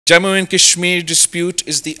Jammu and Kashmir dispute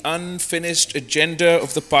is the unfinished agenda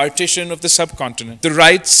of the partition of the subcontinent. The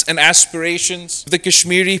rights and aspirations of the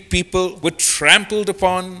Kashmiri people were trampled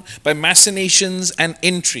upon by machinations and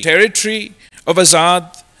intrigue. Territory of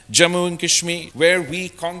Azad, Jammu and Kashmir, where we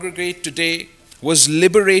congregate today, was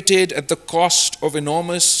liberated at the cost of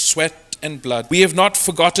enormous sweat and blood. We have not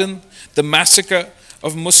forgotten the massacre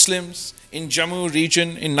of Muslims in Jammu region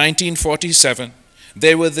in 1947.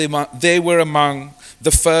 They were among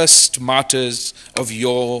the first martyrs of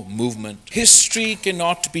your movement. History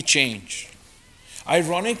cannot be changed.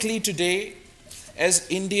 Ironically today, as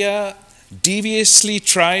India deviously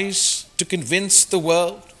tries to convince the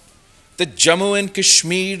world that Jammu and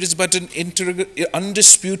Kashmir is but an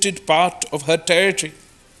undisputed part of her territory,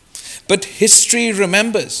 but history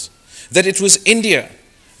remembers that it was India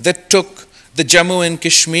that took the Jammu and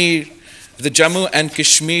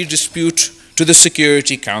Kashmir dispute to the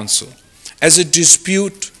Security Council as a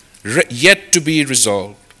dispute yet to be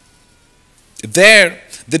resolved. There,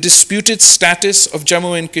 the disputed status of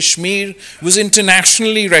Jammu and Kashmir was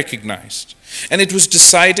internationally recognized, and it was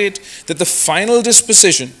decided that the final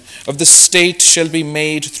disposition of the state shall be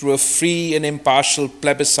made through a free and impartial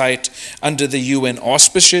plebiscite under the UN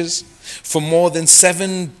auspices. For more than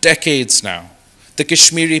 7 decades now, the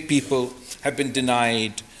Kashmiri people have been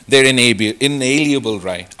denied their inalienable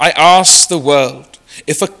right. I ask the world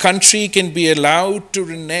if a country can be allowed to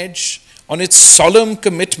renege on its solemn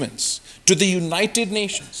commitments to the United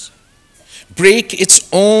Nations, break its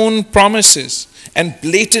own promises, and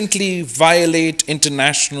blatantly violate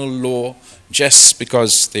international law just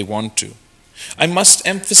because they want to. I must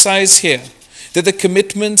emphasize here that the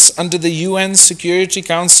commitments under the UN Security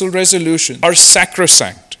Council resolution are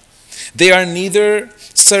sacrosanct. They are neither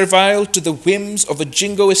servile to the whims of a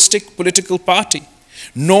jingoistic political party,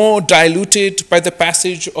 nor diluted by the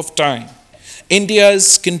passage of time.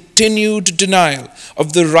 India's continued denial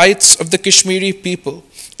of the rights of the Kashmiri people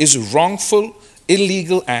is a wrongful,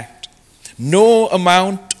 illegal act. No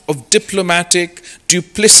amount of diplomatic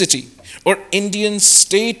duplicity or Indian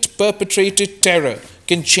state-perpetrated terror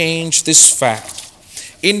can change this fact.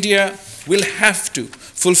 India will have to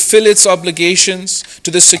fulfill its obligations to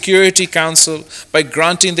the Security Council by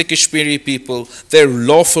granting the Kashmiri people their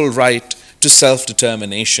lawful right to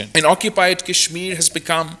self-determination. And occupied Kashmir has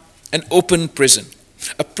become an open prison,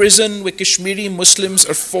 a prison where Kashmiri Muslims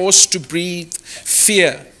are forced to breathe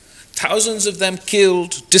fear, thousands of them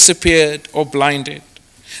killed, disappeared, or blinded,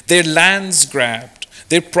 their lands grabbed,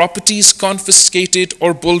 their properties confiscated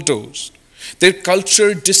or bulldozed, their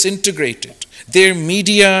culture disintegrated, their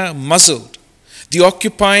media muzzled. The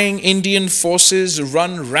occupying Indian forces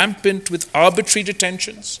run rampant with arbitrary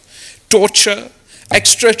detentions, torture,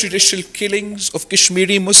 extrajudicial killings of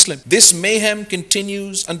Kashmiri Muslims. This mayhem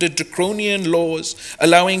continues under draconian laws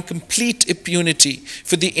allowing complete impunity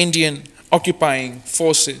for the Indian occupying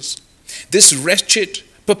forces. This wretched,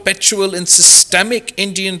 perpetual and systemic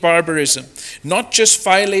Indian barbarism not just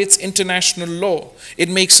violates international law, it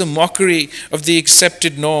makes a mockery of the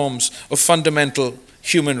accepted norms of fundamental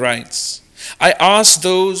human rights. I ask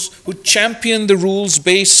those who champion the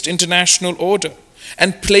rules-based international order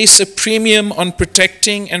and place a premium on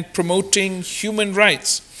protecting and promoting human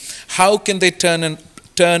rights, how can they turn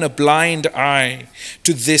a blind eye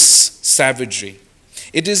to this savagery?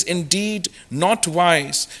 It is indeed not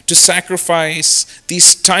wise to sacrifice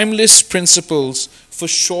these timeless principles for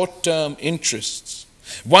short-term interests.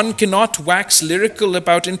 One cannot wax lyrical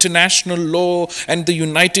about international law and the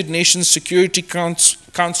United Nations Security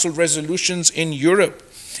Council resolutions in Europe,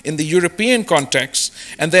 in the European context,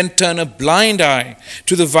 and then turn a blind eye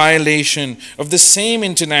to the violation of the same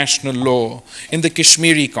international law in the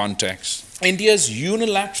Kashmiri context. India's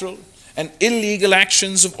unilateral and illegal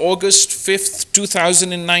actions of August 5th,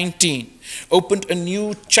 2019 opened a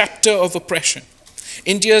new chapter of oppression.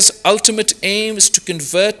 India's ultimate aim is to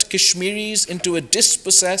convert Kashmiris into a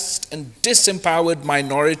dispossessed and disempowered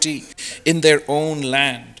minority in their own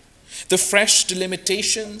land. The fresh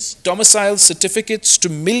delimitations, domicile certificates to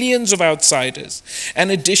millions of outsiders, and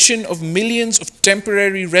addition of millions of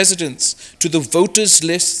temporary residents to the voters'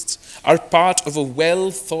 lists are part of a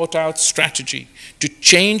well-thought-out strategy to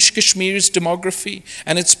change Kashmir's demography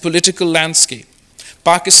and its political landscape.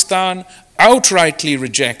 Pakistan outrightly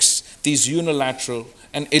rejects these unilateral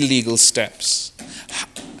and illegal steps.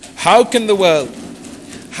 How can the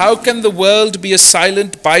world be a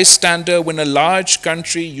silent bystander when a large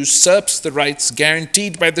country usurps the rights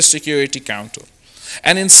guaranteed by the Security Council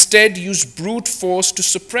and instead use brute force to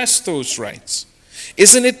suppress those rights?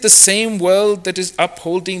 Isn't it the same world that is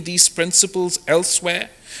upholding these principles elsewhere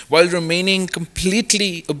while remaining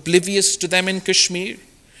completely oblivious to them in Kashmir?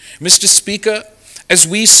 Mr. Speaker, as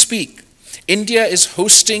we speak, India is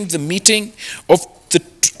hosting the meeting of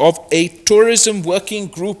a tourism working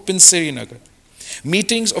group in Srinagar.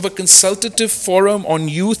 Meetings of a consultative forum on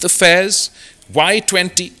youth affairs,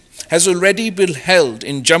 Y20, has already been held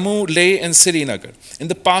in Jammu, Leh and Srinagar in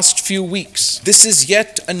the past few weeks. This is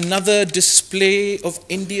yet another display of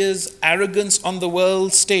India's arrogance on the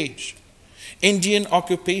world stage. Indian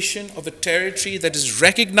occupation of a territory that is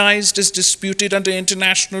recognized as disputed under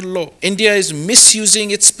international law. India is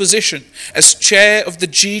misusing its position as chair of the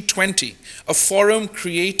G20, a forum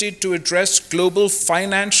created to address global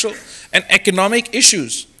financial and economic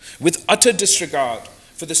issues with utter disregard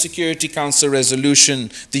for the Security Council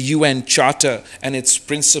resolution, the UN Charter, and its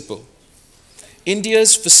principle.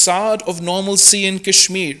 India's facade of normalcy in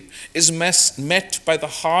Kashmir is met by the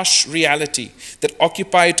harsh reality that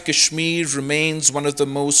occupied Kashmir remains one of the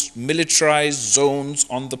most militarized zones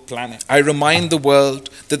on the planet. I remind the world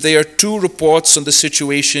that there are 2 reports on the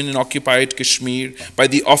situation in occupied Kashmir by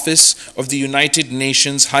the Office of the United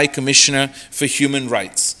Nations High Commissioner for Human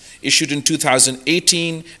Rights, issued in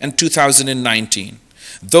 2018 and 2019.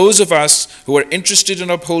 Those of us who are interested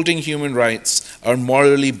in upholding human rights are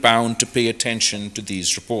morally bound to pay attention to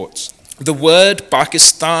these reports. The word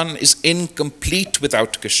Pakistan is incomplete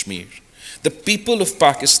without Kashmir. The people of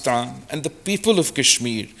Pakistan and the people of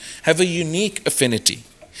Kashmir have a unique affinity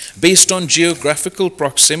based on geographical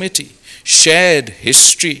proximity, shared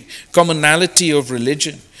history, commonality of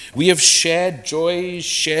religion. We have shared joys,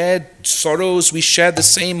 shared sorrows, we share the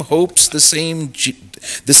same hopes, the same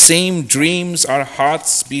dreams, our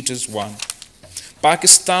hearts beat as one.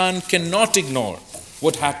 Pakistan cannot ignore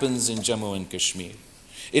what happens in Jammu and Kashmir.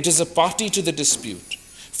 It is a party to the dispute.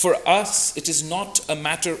 For us, it is not a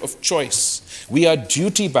matter of choice. We are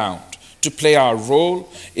duty-bound to play our role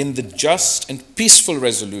in the just and peaceful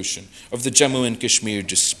resolution of the Jammu and Kashmir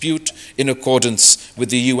dispute in accordance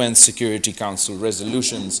with the UN Security Council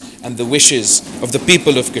resolutions and the wishes of the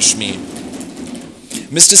people of Kashmir.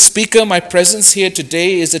 Mr. Speaker, my presence here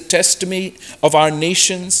today is a testimony of our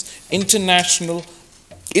nation's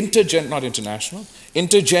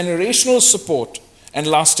intergenerational support and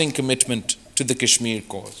lasting commitment to the Kashmir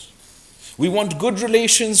cause. We want good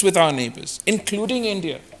relations with our neighbors, including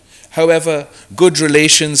India. However, good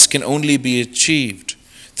relations can only be achieved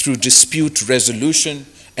through dispute resolution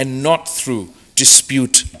and not through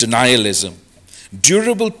dispute denialism.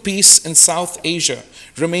 Durable peace in South Asia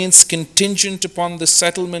remains contingent upon the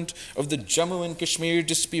settlement of the Jammu and Kashmir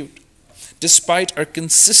dispute. Despite our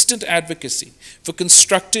consistent advocacy for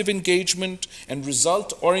constructive engagement and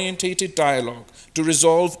result-oriented dialogue to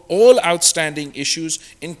resolve all outstanding issues,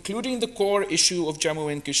 including the core issue of Jammu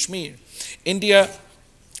and Kashmir, India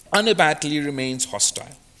unabatedly remains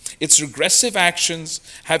hostile. Its regressive actions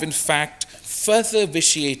have in fact further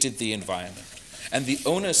vitiated the environment, and the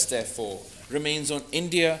onus, therefore, remains on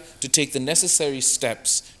India to take the necessary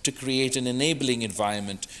steps to create an enabling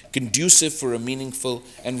environment conducive for a meaningful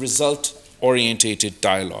and result-oriented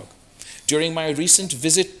dialogue. During my recent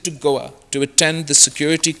visit to Goa to attend the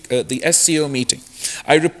SCO meeting,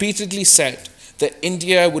 I repeatedly said that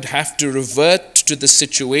India would have to revert to the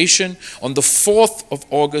situation on the 4th of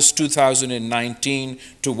August 2019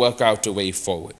 to work out a way forward.